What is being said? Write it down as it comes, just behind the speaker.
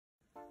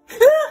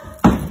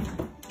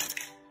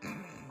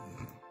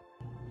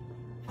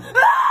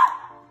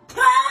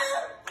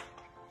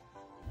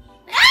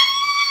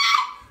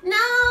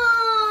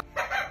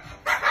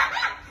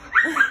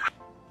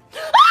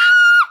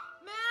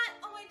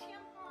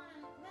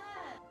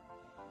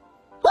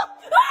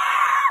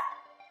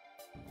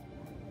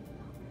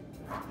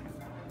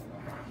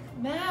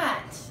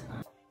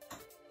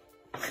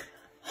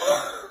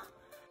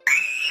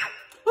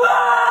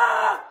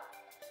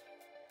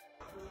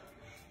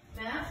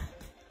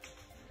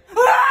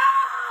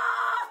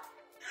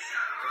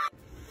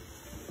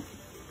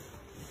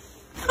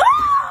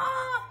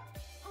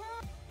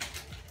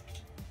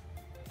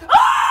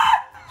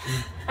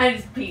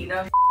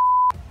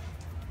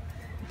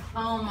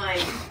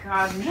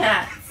God,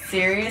 Matt,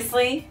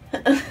 seriously?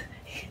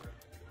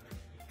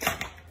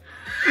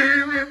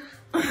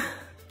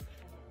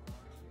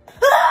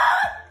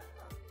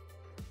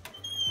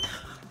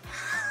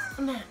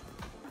 Matt.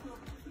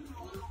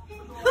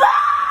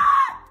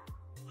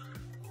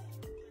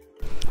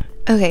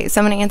 Okay,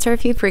 so I'm going to answer a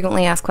few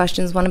frequently asked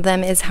questions. One of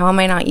them is, how am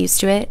I not used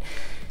to it?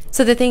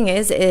 So the thing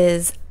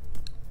is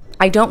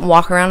I don't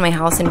walk around my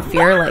house in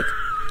fear, like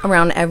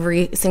around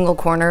every single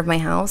corner of my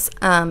house.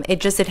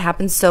 It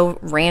happens so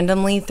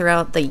randomly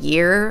throughout the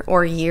year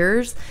or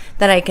years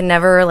that I can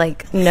never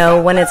like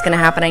know when it's going to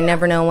happen. I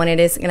never know when it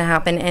is going to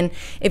happen. And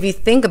if you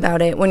think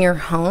about it, when you're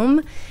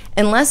home,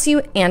 unless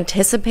you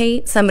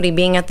anticipate somebody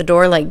being at the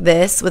door like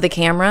this with a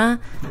camera,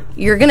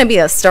 you're going to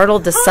be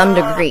startled to some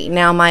degree.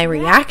 Now, my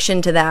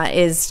reaction to that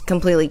is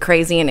completely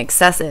crazy and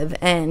excessive,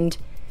 and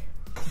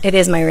it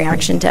is my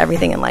reaction to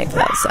everything in life,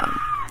 though, so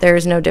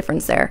there's no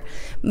difference there.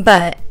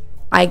 But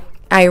I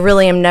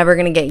really am never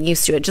going to get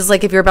used to it. Just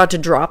like if you're about to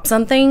drop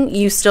something,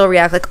 you still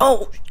react like,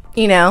 oh,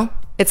 you know,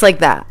 it's like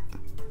that.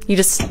 You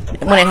just,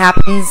 when it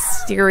happens,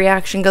 your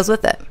reaction goes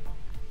with it.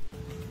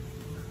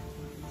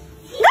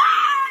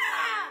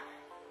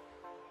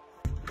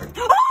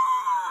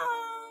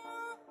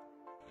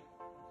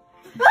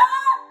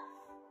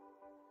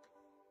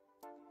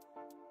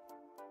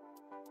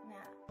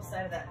 The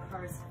side of that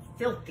car is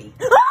filthy.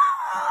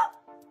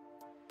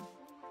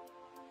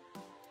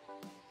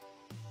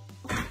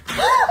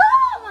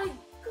 Oh my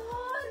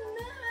God,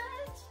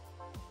 Matt!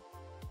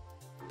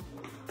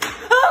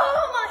 Oh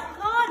my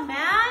God,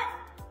 Matt!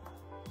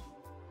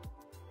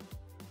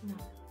 No.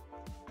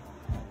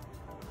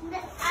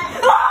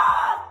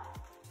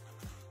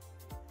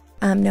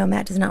 No,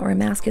 Matt does not wear a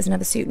mask, doesn't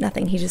have a suit,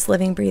 nothing. He's just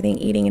living, breathing,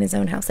 eating in his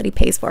own house that he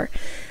pays for.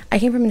 I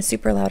came from a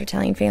super loud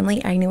Italian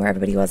family. I knew where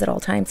everybody was at all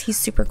times. He's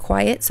super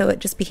quiet, so it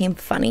just became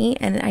funny,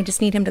 and I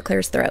just need him to clear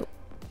his throat.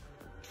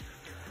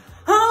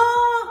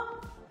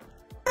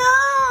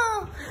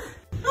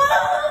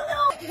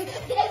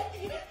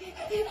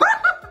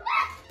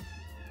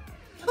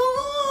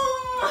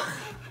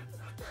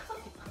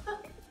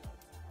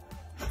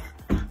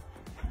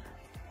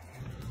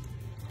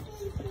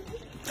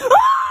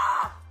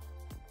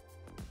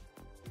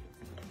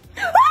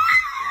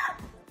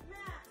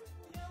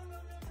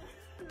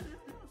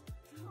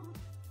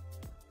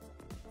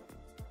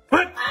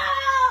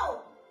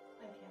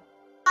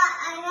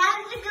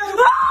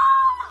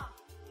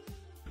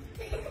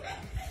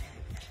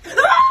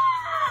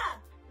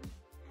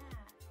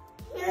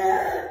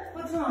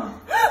 What's wrong?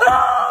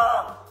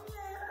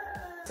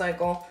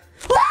 Cycle.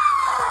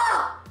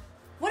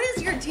 What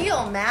is your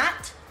deal,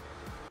 Matt?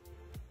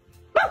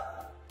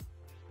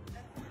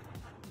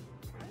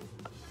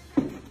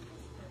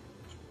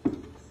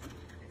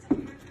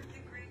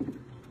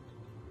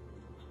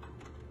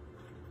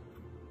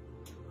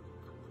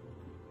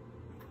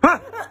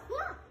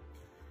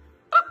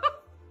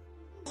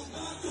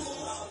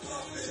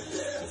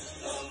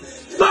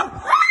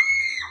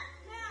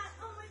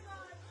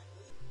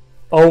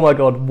 Oh my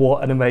God,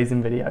 what an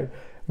amazing video.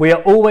 We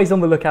are always on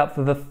the lookout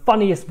for the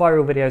funniest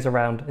viral videos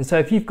around, and so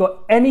if you've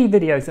got any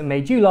videos that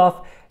made you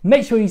laugh,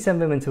 make sure you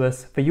send them in to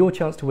us for your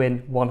chance to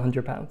win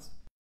 £100.